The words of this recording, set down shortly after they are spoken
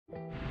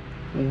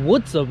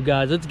What's up,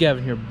 guys? It's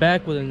Gavin here,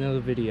 back with another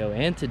video,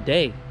 and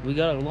today we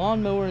got a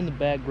lawnmower in the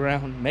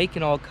background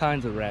making all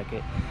kinds of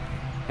racket,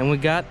 and we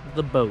got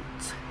the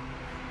boats.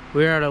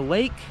 We're at a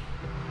Lake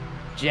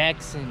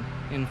Jackson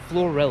in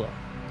Florilla.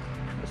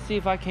 Let's see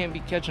if I can't be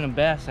catching a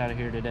bass out of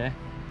here today.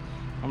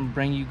 I'm gonna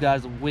bring you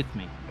guys with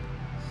me.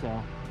 So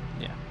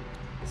yeah,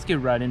 let's get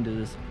right into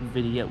this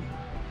video,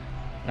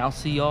 and I'll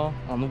see y'all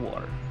on the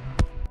water.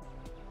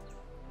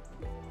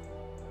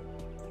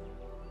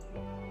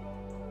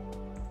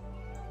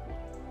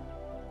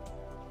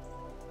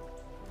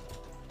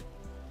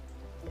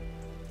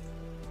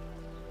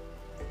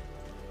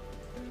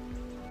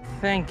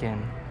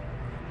 Thinking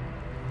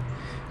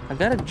I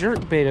got a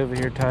jerk bait over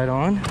here tied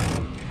on,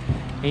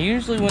 and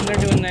usually when they're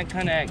doing that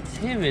kind of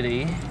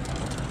activity,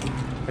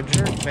 a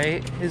jerk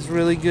bait is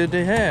really good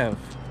to have.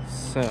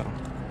 So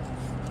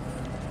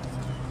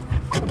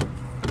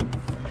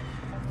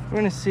we're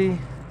gonna see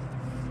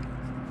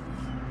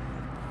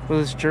what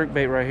this jerk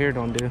bait right here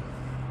don't do.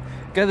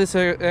 Got this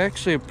at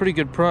actually a pretty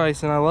good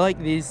price, and I like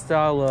these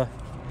style of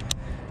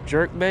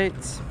jerk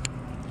baits,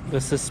 the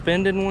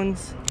suspended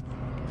ones.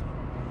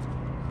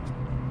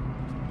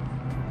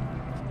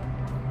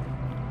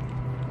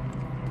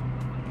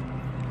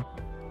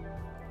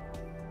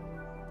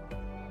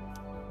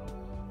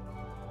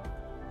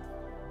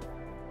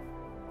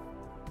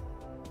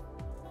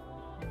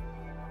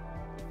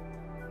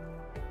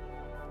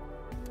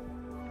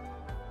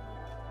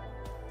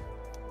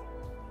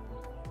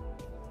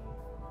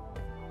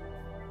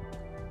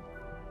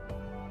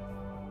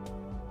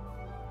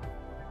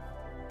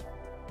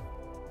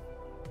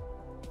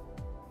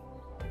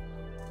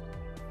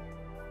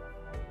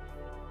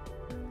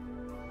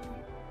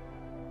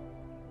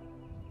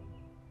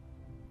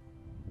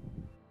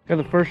 Got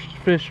the first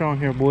fish on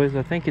here, boys.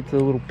 I think it's a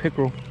little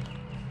pickerel.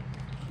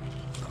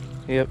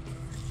 Yep.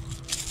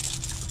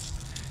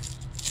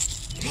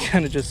 He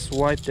kind of just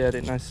swiped at it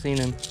and I seen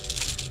him.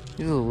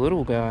 He's a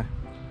little guy.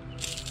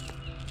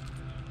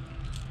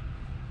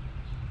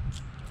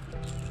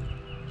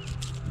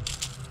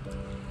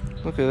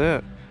 Look at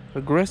that.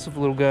 Aggressive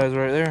little guys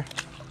right there.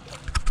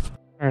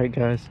 Alright,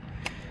 guys.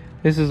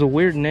 This is a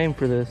weird name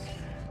for this,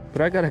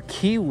 but I got a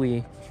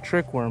kiwi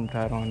trick worm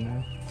tied on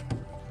now.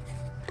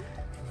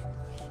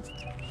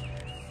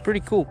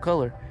 Pretty cool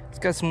color. It's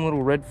got some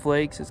little red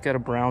flakes. It's got a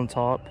brown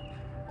top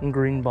and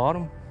green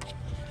bottom.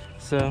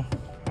 So,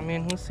 I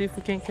mean, let's see if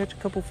we can't catch a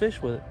couple fish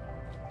with it.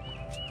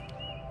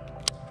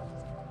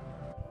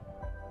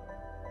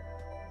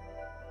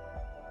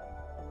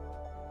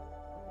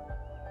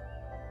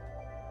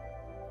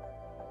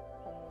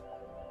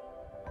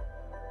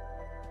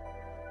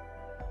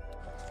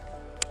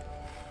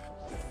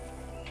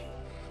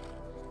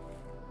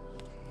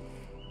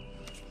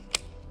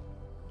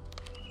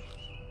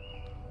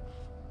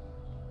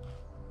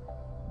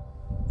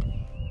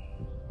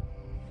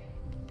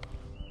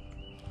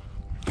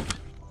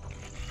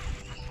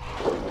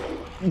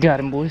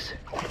 Got him, boys.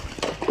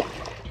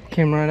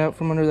 Came right out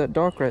from under that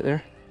dock right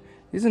there.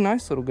 He's a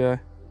nice little guy.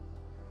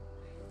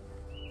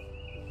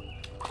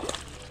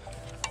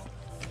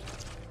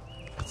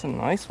 That's a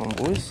nice one,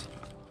 boys.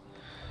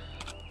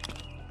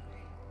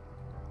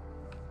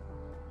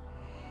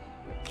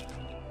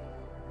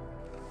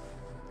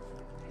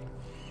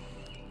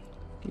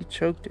 He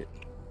choked it.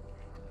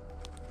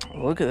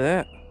 Look at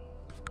that.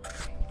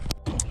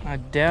 I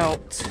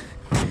doubt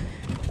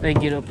they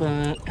get up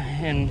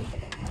and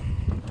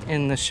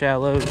in the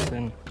shallows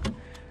and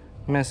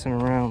messing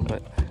around,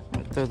 but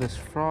I'm gonna throw this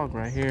frog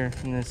right here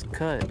in this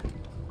cut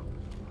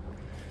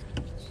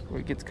where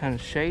it gets kind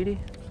of shady,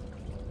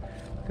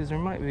 because there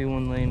might be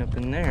one laying up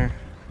in there.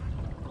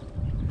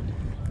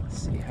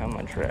 Let's see how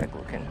my drag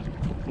looking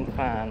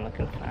fine. All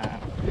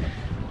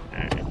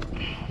right.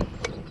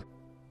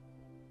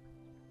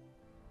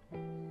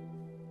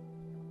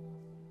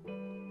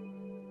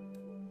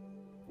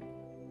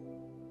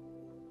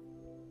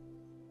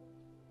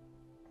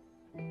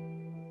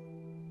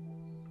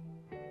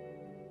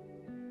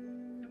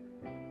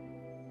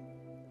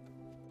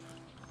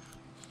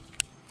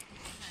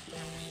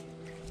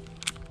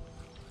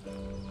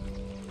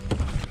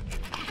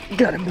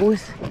 Got him,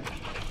 boys.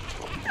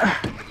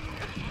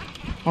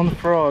 On the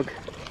frog.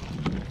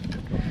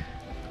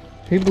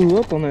 He blew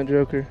up on that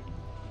joker.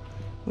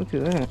 Look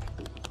at that.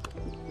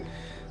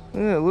 Look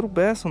at that little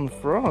bass on the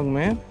frog,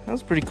 man. That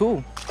was pretty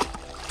cool.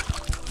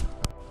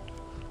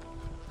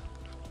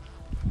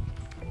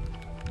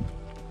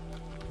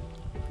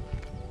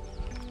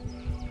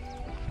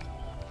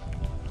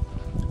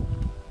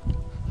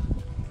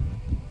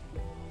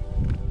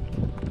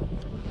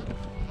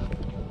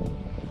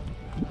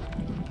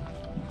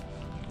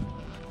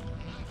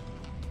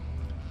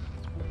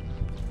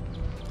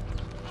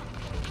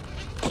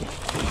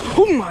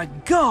 Oh my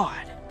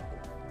God!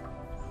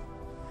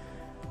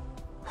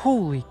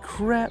 Holy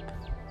crap.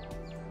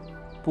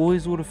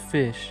 Boys, what a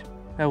fish.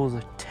 That was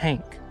a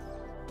tank.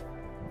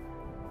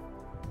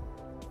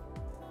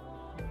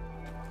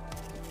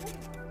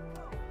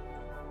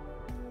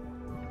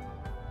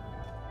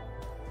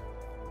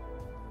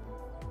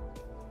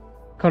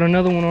 Caught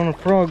another one on a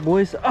frog,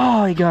 boys.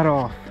 Oh, he got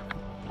off.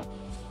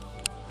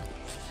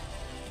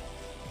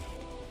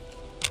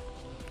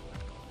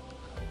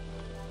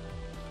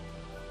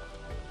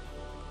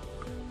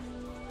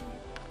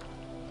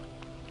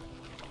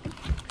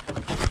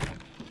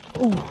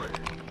 Oh.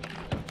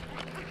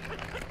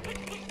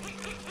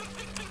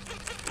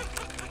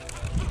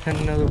 Had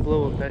another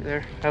blow up back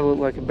there. That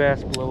looked like a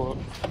bass blow up.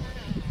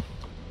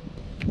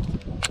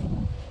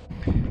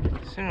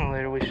 Sooner or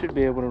later we should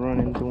be able to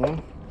run into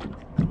one.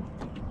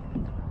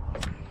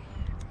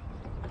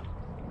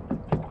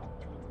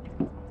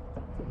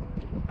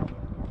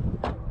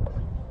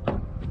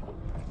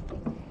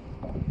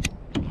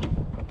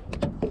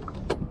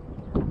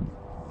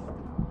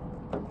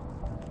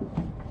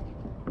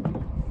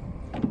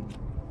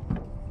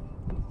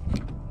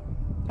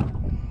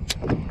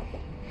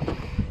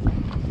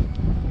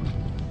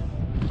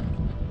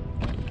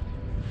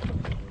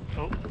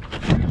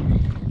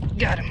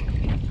 Got him.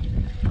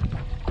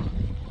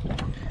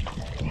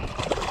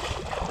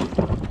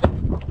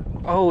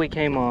 Oh, he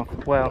came off.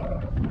 Well,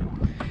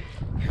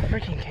 he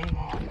freaking came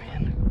off,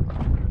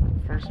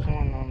 man. First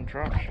one on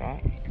drop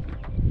shot.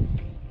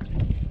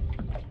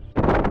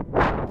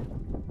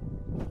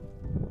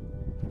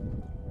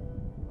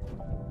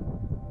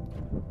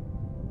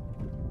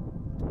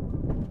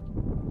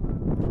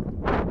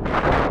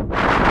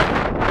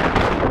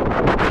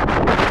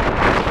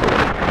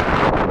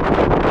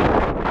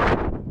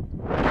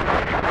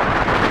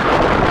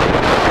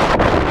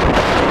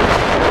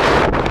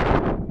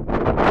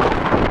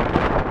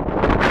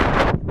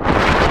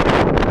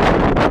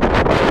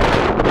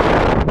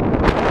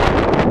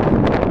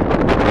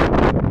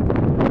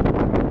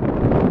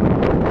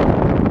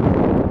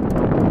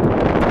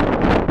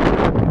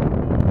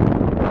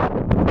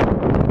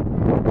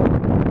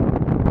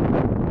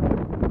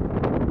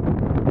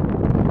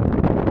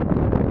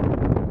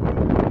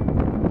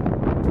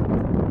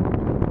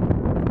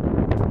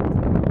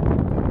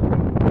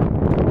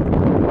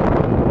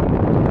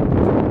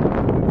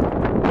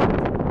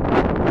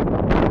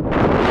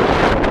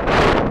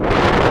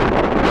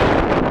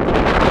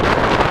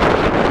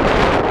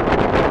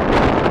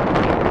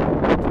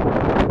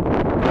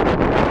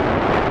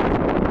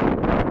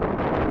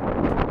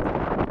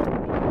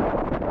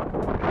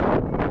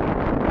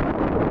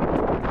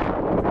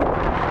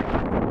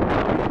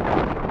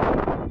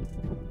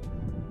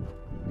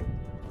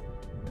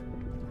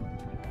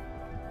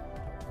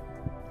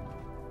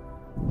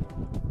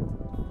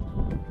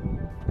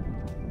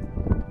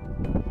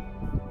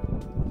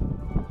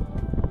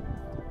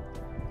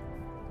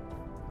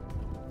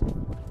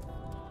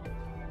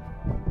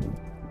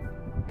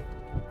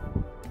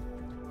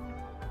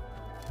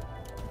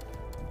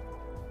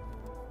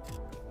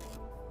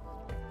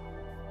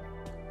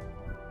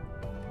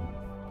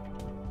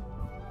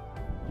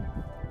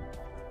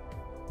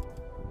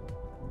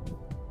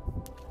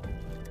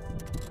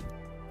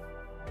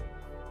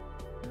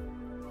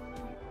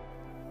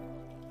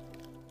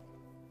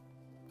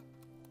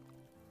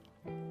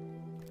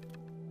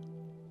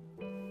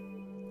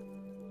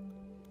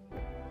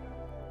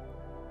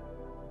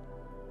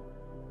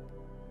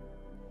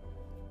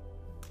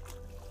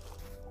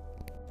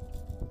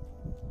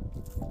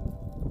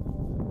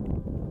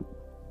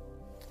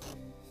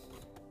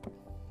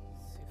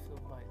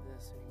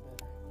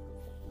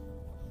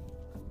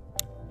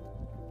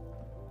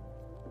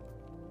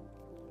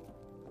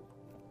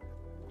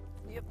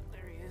 Yep,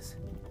 there he is.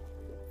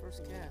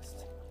 First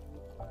cast.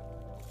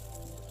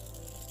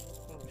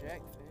 Little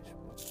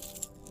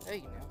jackfish.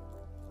 Hey, now.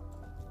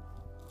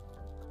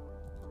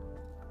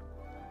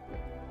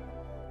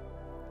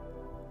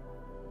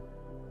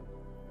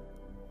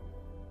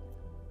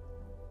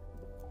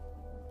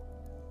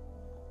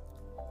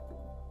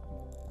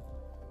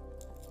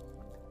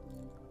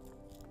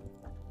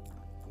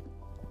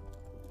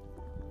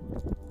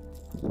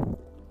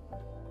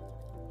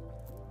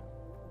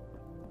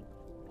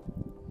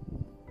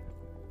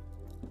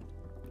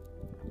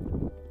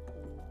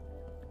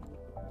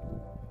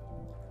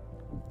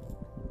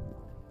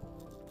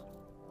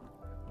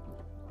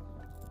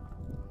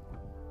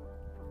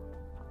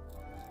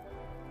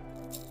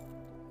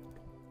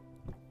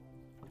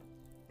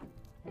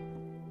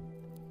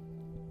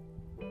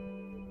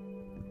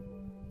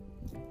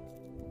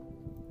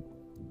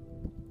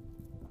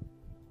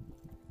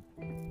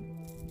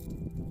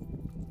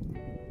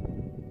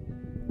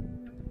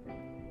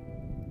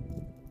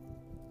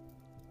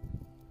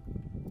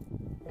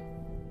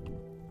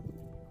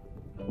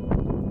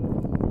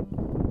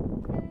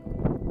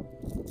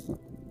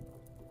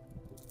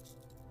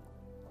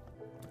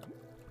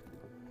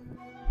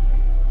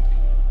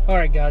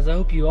 Alright guys, I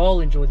hope you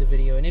all enjoyed the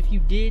video, and if you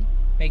did,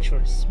 make sure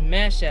to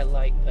smash that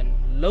like button,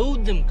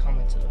 load them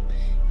comments up.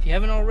 If you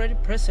haven't already,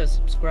 press that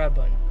subscribe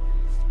button.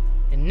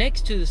 And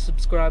next to the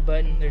subscribe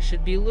button, there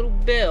should be a little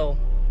bell,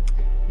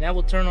 and that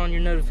will turn on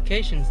your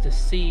notifications to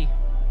see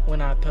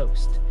when I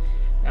post.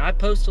 Now I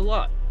post a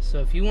lot, so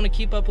if you want to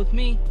keep up with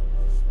me,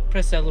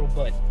 press that little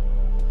button.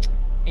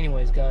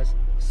 Anyways guys,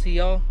 see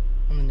y'all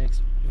on the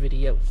next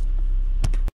video.